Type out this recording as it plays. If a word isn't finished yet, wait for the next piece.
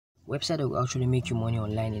website that will actually make you money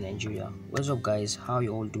online in Nigeria. What's up guys, how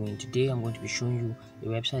you all doing? Today I'm going to be showing you a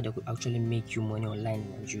website that could actually make you money online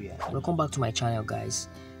in Nigeria. Welcome back to my channel guys.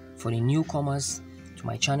 For the newcomers to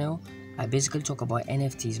my channel, I basically talk about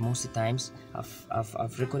NFTs most of the times.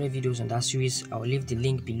 I've recorded videos on that series. I'll leave the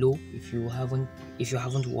link below. If you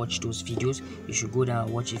haven't watched those videos, you should go down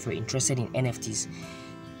and watch if you're interested in NFTs.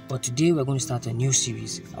 But today we're going to start a new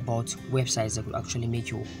series about websites that will actually make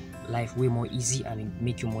your life way more easy and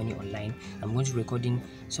make you money online. I'm going to be recording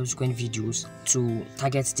subsequent videos to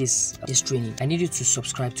target this training. I need you to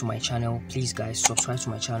subscribe to my channel. Please guys, subscribe to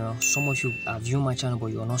my channel. Some of you are viewing my channel but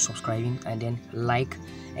you're not subscribing, and then like.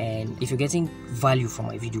 And if you're getting value from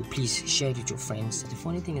my video, please share it with your friends. The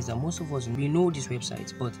funny thing is that most of us, we know these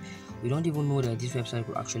websites, but we don't even know that this website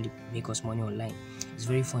will actually make us money online. It's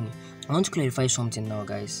very funny. I want to clarify something now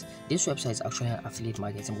guys. This website is actually an affiliate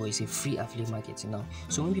marketing, but it's a free affiliate marketing now.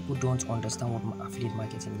 So many people don't understand what affiliate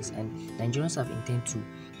marketing is, and Nigerians have intent to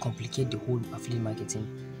complicate the whole affiliate marketing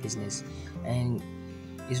business. And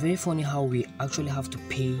it's very funny how we actually have to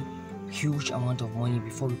pay huge amount of money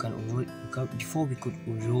before we could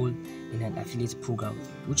enroll in an affiliate program,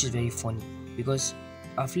 which is very funny, because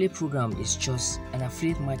affiliate program is just an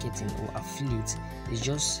affiliate marketing, or affiliate is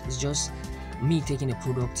just me taking a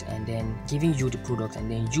product and then giving you the product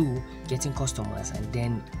and then you getting customers and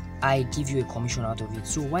then I give you a commission out of it.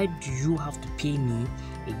 So why do you have to pay me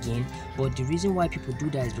again? But the reason why people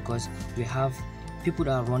do that is because we have people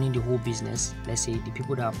that are running the whole business. Let's say the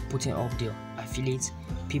people that are putting up the affiliate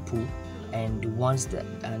people and the ones that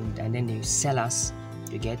and then the sellers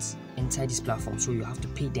you get inside this platform, so you have to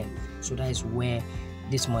pay them. So that is where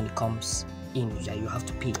this money comes in, that you have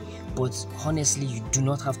to pay. But honestly, you do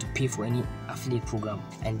not have to pay for any affiliate program,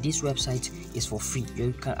 and this website is for free.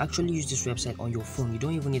 You can actually use this website on your phone. You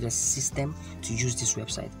don't even need a system to use this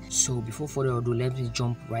website. So before further ado, let me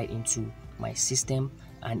jump right into my system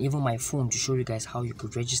and even my phone to show you guys how you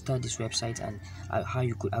could register this website and how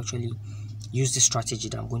you could actually use the strategy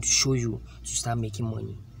that I'm going to show you to start making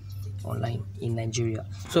money online in Nigeria.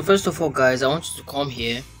 So first of all guys, I want you to come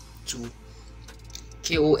here to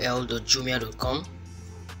kol.jumia.com,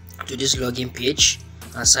 to this login page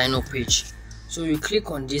and sign up page. So you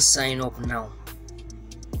click on this sign up now.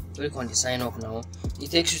 Click on the sign up now.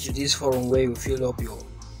 It takes you to this forum where you fill up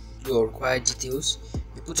your required details.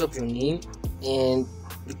 You put up your name and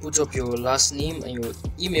you put up your last name and your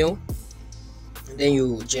email. Then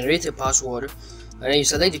you generate a password and then you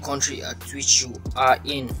select the country at which you are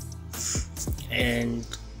in and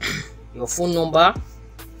your phone number,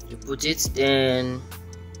 you put it. Then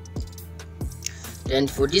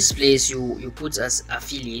for this place you put as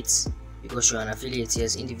affiliate, because you're an affiliate,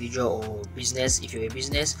 yes, individual or business. If you're a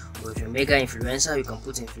business, or if you're a mega influencer, you can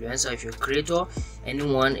put influencer. If you're a creator,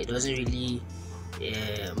 anyone, it doesn't really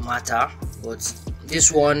matter. But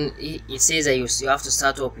this one, it says that you have to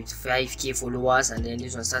start up with 5k followers, and then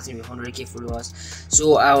this one starting with 100k followers.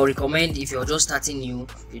 So I would recommend, if you're just starting new,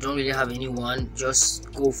 you don't really have anyone, just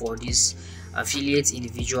go for this affiliate,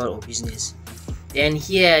 individual or business. Then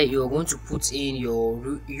here you're going to put in your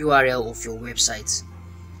URL of your website.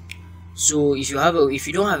 So if you don't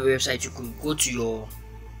have a website, you could go to your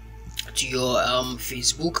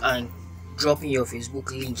Facebook and drop in your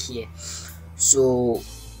Facebook link here. So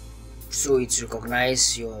it's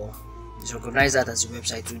recognize that as a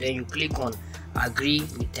website. So then you click on agree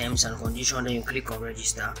with terms and conditions, then you click on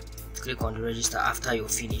register. Click on the register after you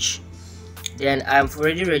finish. Then I'm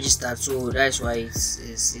already registered, so that's why it's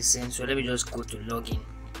sent. So let me just go to login.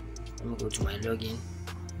 Let me go to my login.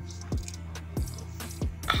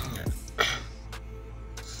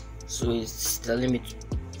 So it's telling me to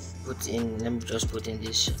put in, let me just put in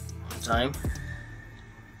this time.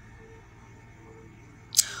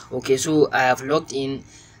 Okay, so I have logged in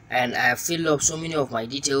and I have filled up so many of my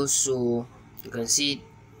details. So you can see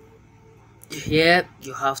here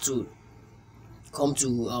you have to come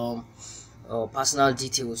to personal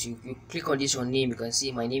details. You click on this, your name. You can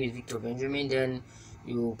see my name is Victor Benjamin. Then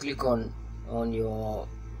you click on your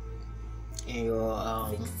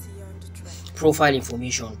profile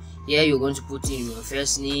information. Here you're going to put in your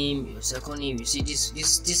first name, your second name. You see this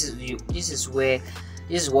is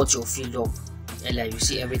what you're filled up, and like you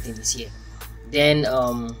see everything is here. Then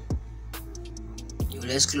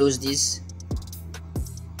let's close this.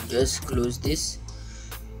 Just close this.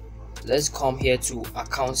 Let's come here to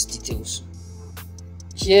account details.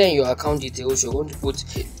 Here in your account details, you're going to put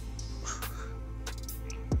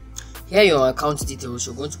here your account details.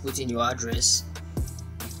 You're going to put in your address.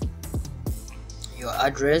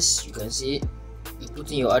 You can see you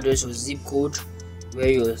put in your address, your zip code, where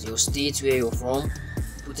your state, where you're from.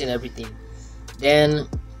 Put in everything. Then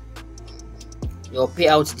your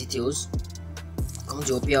payout details. Come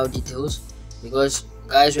to your payout details, because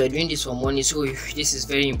guys, we are doing this for money, so this is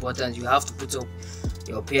very important. You have to put up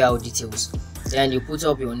your payout details. Then you put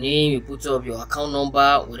up your name, you put up your account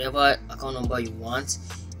number, whatever account number you want.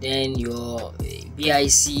 Then your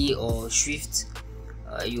BIC or SWIFT,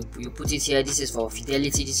 you put it here. This is for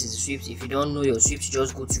Fidelity, this is SWIFT. If you don't know your SWIFT,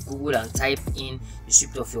 just go to Google and type in the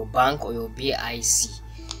SWIFT of your bank or your BIC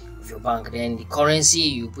of your bank. Then the currency,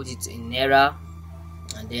 you put it in Naira,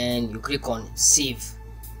 and then you click on save.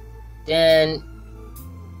 Then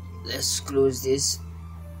let's close this.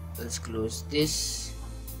 Let's close this.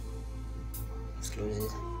 Let's close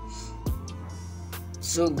it.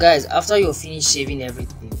 So guys, after you're finished saving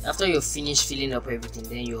everything, after you're finished filling up everything,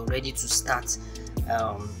 then you're ready to start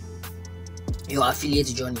your affiliate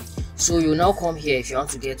journey. So you now come here. If you want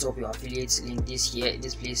to get up your affiliate link, this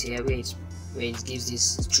place here where it gives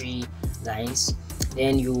these 3 lines,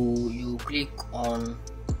 then you click on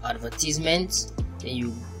advertisement, then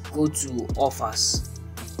you go to offers,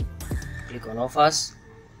 click on offers.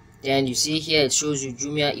 Then you see here it shows you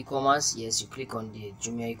Jumia e-commerce. Yes, you click on the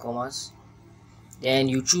Jumia e-commerce. Then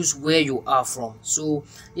you choose where you are from. So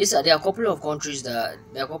there are a couple of countries that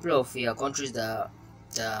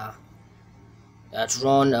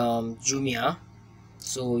run Jumia.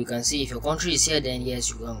 So you can see if your country is here, then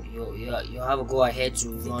yes, you have a go ahead to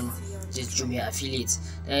run this Jumia affiliate.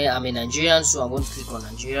 Then I'm a Nigerian, so I'm going to click on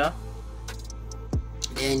Nigeria.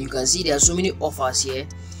 Then you can see there are so many offers here.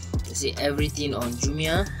 You see everything on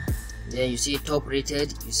Jumia. Then you see top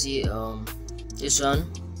rated, you see this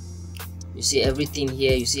one, you see everything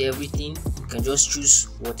here, you see everything. You can just choose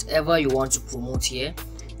whatever you want to promote here.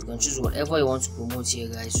 You can choose whatever you want to promote here,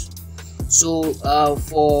 guys. So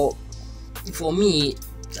for me,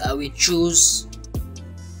 I will choose,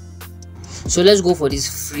 so let's go for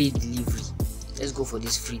this free delivery.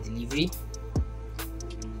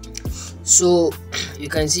 So you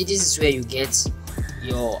can see this is where you get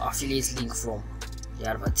your affiliate link from. The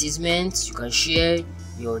advertisement, you can share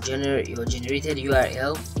your generated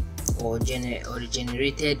URL or the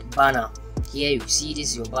generated banner. Here you see this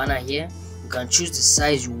is your banner here. You can choose the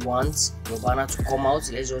size you want your banner to come out.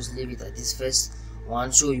 Let's just leave it at this first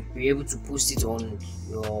one, so you'll be able to post it on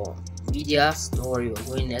your media. Don't worry, we're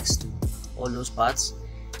going next to all those parts.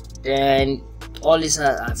 Then all these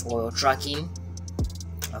are for your tracking.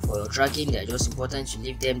 They're just important to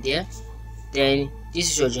leave them there. Then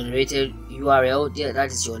this is your generated URL there,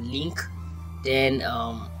 that is your link. Then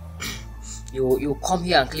you come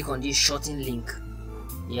here and click on this shorten link.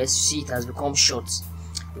 Yes, you see it has become short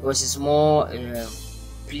because it's more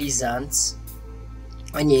pleasant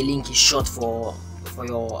when your link is short for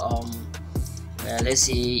your let's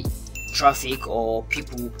say traffic, or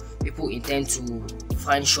people intend to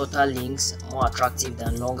find shorter links more attractive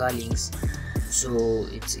than longer links, so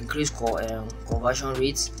it increased conversion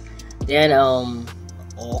rates. Then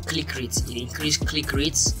or click rates, it increased click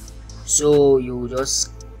rates. So you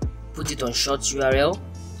just put it on short URL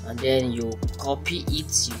and then you copy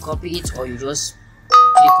it, or you just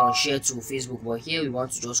click on share to Facebook, but here we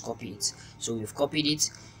want to just copy it, so we've copied it.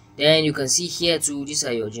 Then you can see here too, these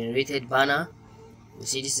are your generated banner. You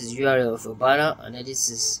see this is URL of your banner, and then this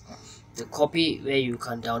is the copy where you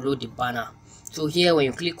can download the banner. So here when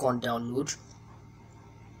you click on download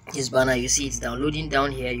this banner, you see it's downloading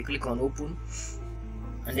down here. You click on open,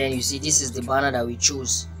 and then you see this is the banner that we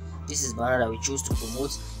chose. This is banner that we chose to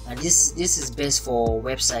promote, and this is best for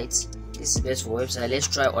websites. This is best for website. Let's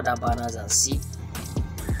try other banners and see.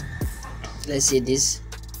 Let's say this.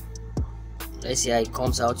 Let's see how it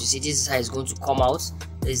comes out. You see this is how it's going to come out.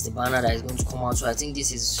 This is the banner that is going to come out. So I think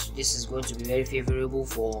this is going to be very favorable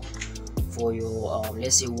for your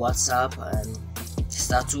let's say WhatsApp and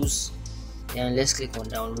status. Then let's click on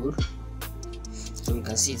download, so we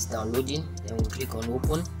can see it's downloading. Then we click on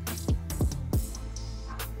open.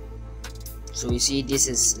 So you see this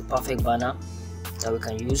is the perfect banner that we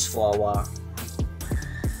can use for our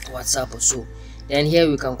WhatsApp or so. Then here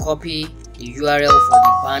we can copy the URL for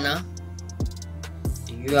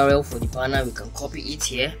the banner. We can copy it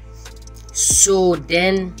here. So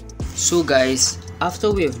guys,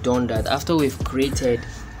 after we've done that, after we've created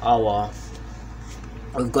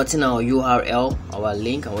we've gotten our URL, our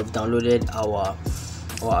link, and we've downloaded our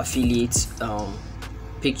affiliate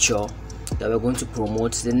picture that we're going to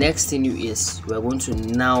promote, the next thing is we're going to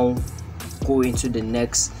now go into the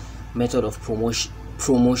next method of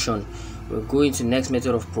promotion. We're going to the next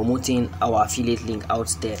method of promoting our affiliate link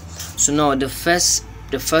out there. So now the first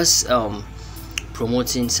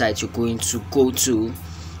promoting site you're going to go to,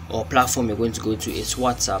 or platform you're going to go to, is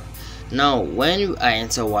WhatsApp. Now when I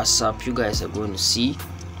enter WhatsApp, you guys are going to see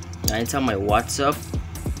I enter my WhatsApp.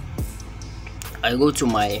 I'll go to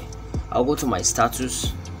my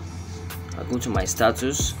status. I'll go to my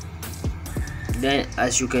status. Then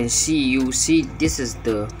as you can see, you see this is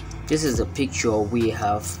the picture we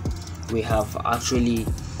have actually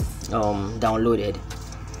downloaded.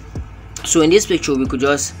 So in this picture we could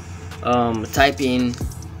just type in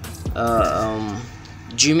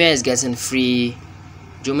Jumia is getting free.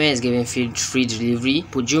 Jumia is giving free delivery.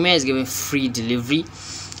 Put Jumia is giving free delivery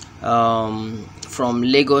from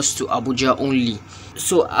Lagos to Abuja only.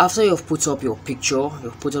 So after you've put up your picture,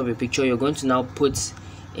 you're going to now put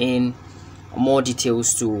in more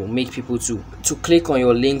details to make people to click on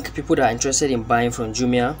your link. People that are interested in buying from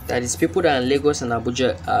Jumia, that is people that are in Lagos and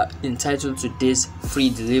Abuja, are entitled to this free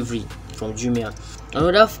delivery from Jumia.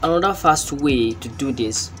 Another fast way to do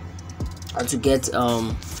this and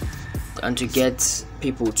to get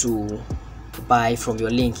people to buy from your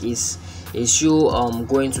link is you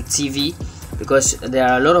going to TV, because there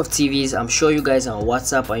are a lot of TVs. I'm sure you guys are on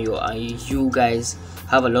WhatsApp and you guys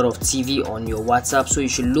have a lot of TV on your WhatsApp, so you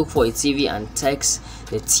should look for a TV and text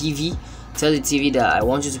the TV. Tell the TV that I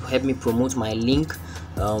want you to help me promote my link,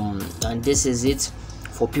 and this is it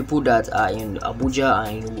for people that are in Abuja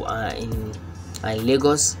and in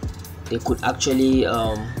Lagos. They could actually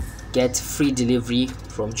get free delivery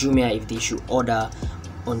from Jumia if they should order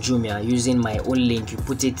on Jumia using my own link. You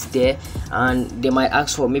put it there and they might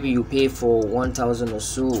ask for, maybe you pay for 1,000 or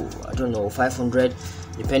so, I don't know, 500,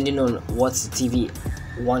 depending on what the TV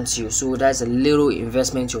wants you. So that's a little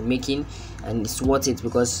investment you're making, and it's worth it,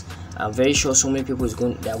 because I'm very sure so many people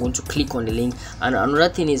they are going to click on the link. And another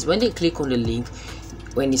thing is, when they click on the link,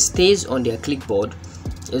 when it stays on their clipboard,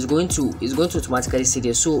 it's going to automatically stay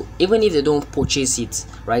there. So even if they don't purchase it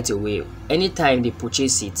right away, anytime they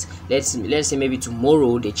purchase it, let's say maybe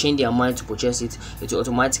tomorrow they change their mind to purchase it, it will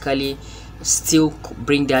automatically still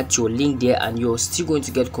bring that to your link there, and you're still going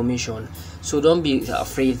to get commission. So don't be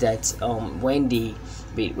afraid that when they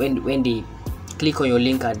click on your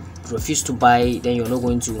link and refuse to buy, then you're not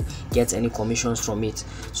going to get any commissions from it.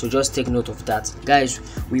 So just take note of that, guys.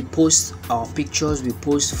 We post our pictures, we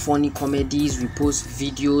post funny comedies, we post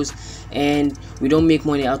videos, and we don't make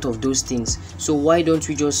money out of those things. So why don't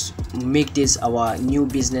we just make this our new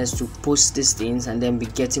business, to post these things and then be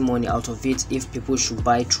getting money out of it if people should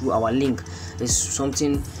buy through our link? It's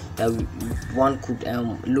something that one could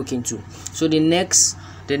look into. So the next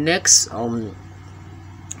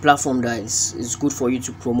platform that is good for you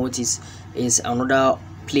to promote is another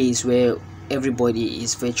place where everybody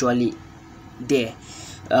is virtually there,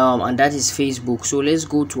 and that is Facebook. So let's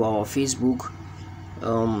go to our Facebook.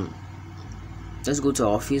 So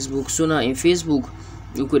now in Facebook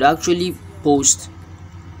you could actually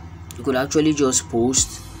just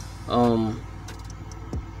post,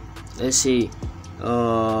 let's say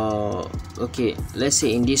okay, let's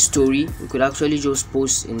say in this story, we could actually just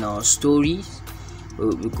post in our stories.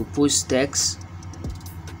 We could post text,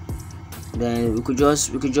 then we could just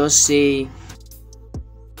say,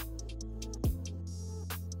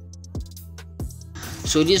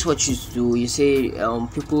 so this is what you do. You say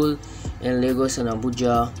people in Lagos and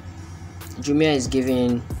Abuja, Jumia is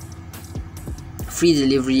giving free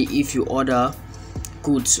delivery if you order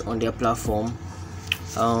goods on their platform.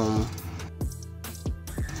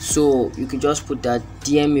 So you could just put that,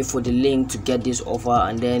 DM me for the link to get this offer,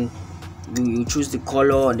 and then you choose the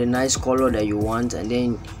color, the nice color that you want, and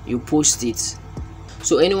then you post it.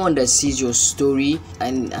 So anyone that sees your story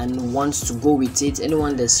and wants to go with it,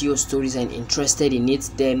 anyone that sees your stories and interested in it,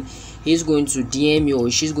 then he's going to DM you or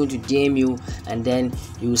she's going to DM you, and then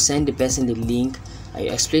you send the person the link, and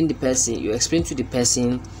you explain to the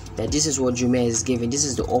person that this is what Jumia is giving, this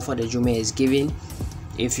is the offer that Jumia is giving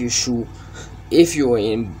if you're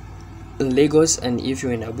in Lagos and if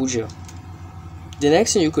you're in Abuja. The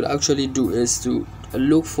next thing you could actually do is to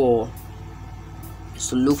look for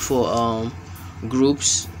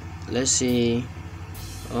groups. Let's say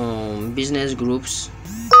business groups.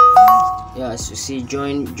 Yes, you see,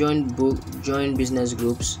 join business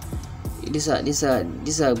groups. These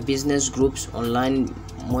are business groups, online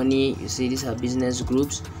money. You see, these are business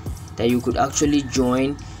groups that you could actually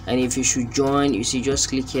join. And if you should join, you see, just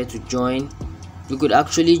click here to join. You could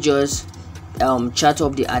actually just chat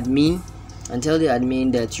up the admin and tell the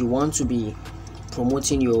admin that you want to be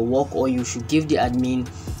promoting your work, or you should give the admin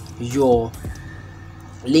your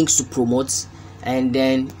links to promote, and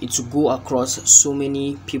then it will go across so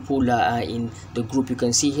many people that are in the group. You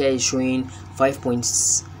can see here it's showing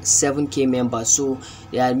 5.7k members. So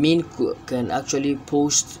the admin can actually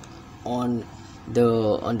post on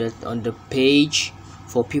the page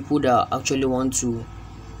for people that actually want to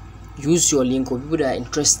use your link, or people that are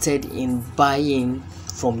interested in buying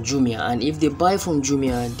from Jumia, and if they buy from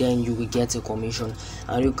Jumia, then you will get a commission.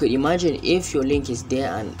 And you could imagine if your link is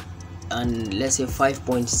there and let's say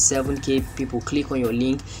 5.7k people click on your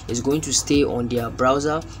link, it's going to stay on their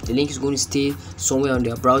browser. The link is going to stay somewhere on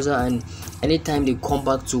their browser, and anytime they come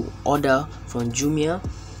back to order from Jumia,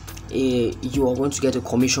 you are going to get a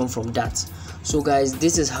commission from that. So guys,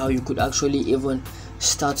 this is how you could actually even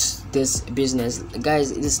start this business.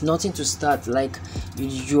 Guys, it's nothing to start. Like,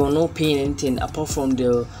 you are not paying anything apart from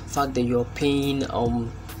the fact that you're paying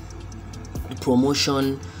the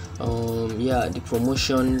promotion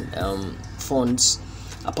funds.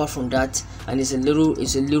 Apart from that, and it's a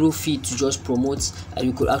little fee to just promote, and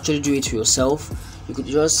you could actually do it for yourself. You could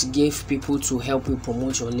just give people to help you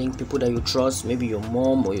promote your link, people that you trust, maybe your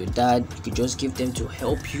mom or your dad. You could just give them to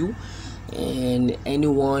help you, and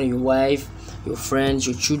anyone, your wife, your friends,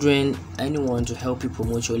 your children, anyone to help you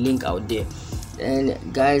promote your link out there.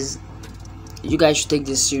 And guys, you guys should take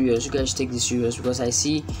this serious. Because I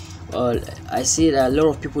see that a lot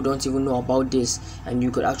of people don't even know about this, and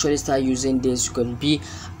you could actually start using this. You can be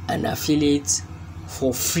an affiliate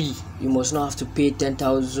for free. You must not have to pay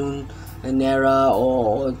 10,000 naira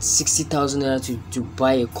or 60,000 naira to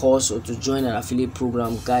buy a course or to join an affiliate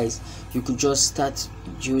program. Guys, you could just start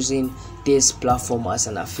using this platform as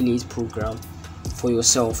an affiliate program for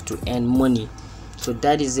yourself to earn money. So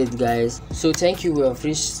that is it, guys. So thank you. We have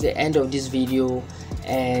reached the end of this video,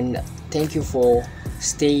 and thank you for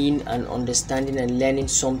staying and understanding and learning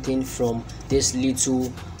something from this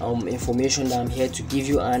little information that I'm here to give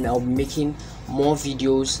you. And I'll be making more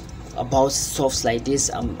videos about stuff like this.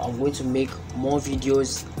 I'm going to make more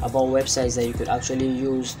videos about websites that you could actually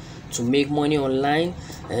use to make money online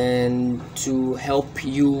and to help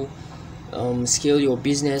you scale your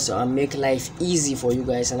business and make life easy for you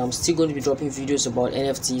guys. And I'm still going to be dropping videos about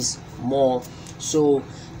NFTs more, so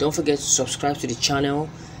don't forget to subscribe to the channel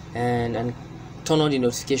and turn on the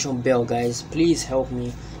notification bell, guys. Please help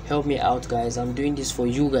me out, guys. I'm doing this for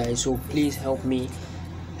you guys, so please help me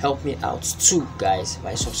out too, guys,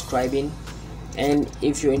 by subscribing. And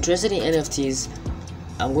if you're interested in NFTs,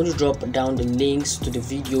 I'm going to drop down the links to the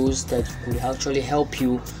videos that could actually help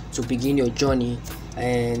you to begin your journey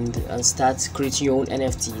and start creating your own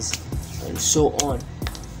NFTs and so on.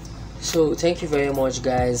 So thank you very much,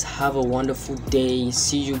 guys. Have a wonderful day.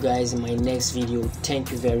 See you guys in my next video.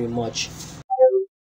 Thank you very much.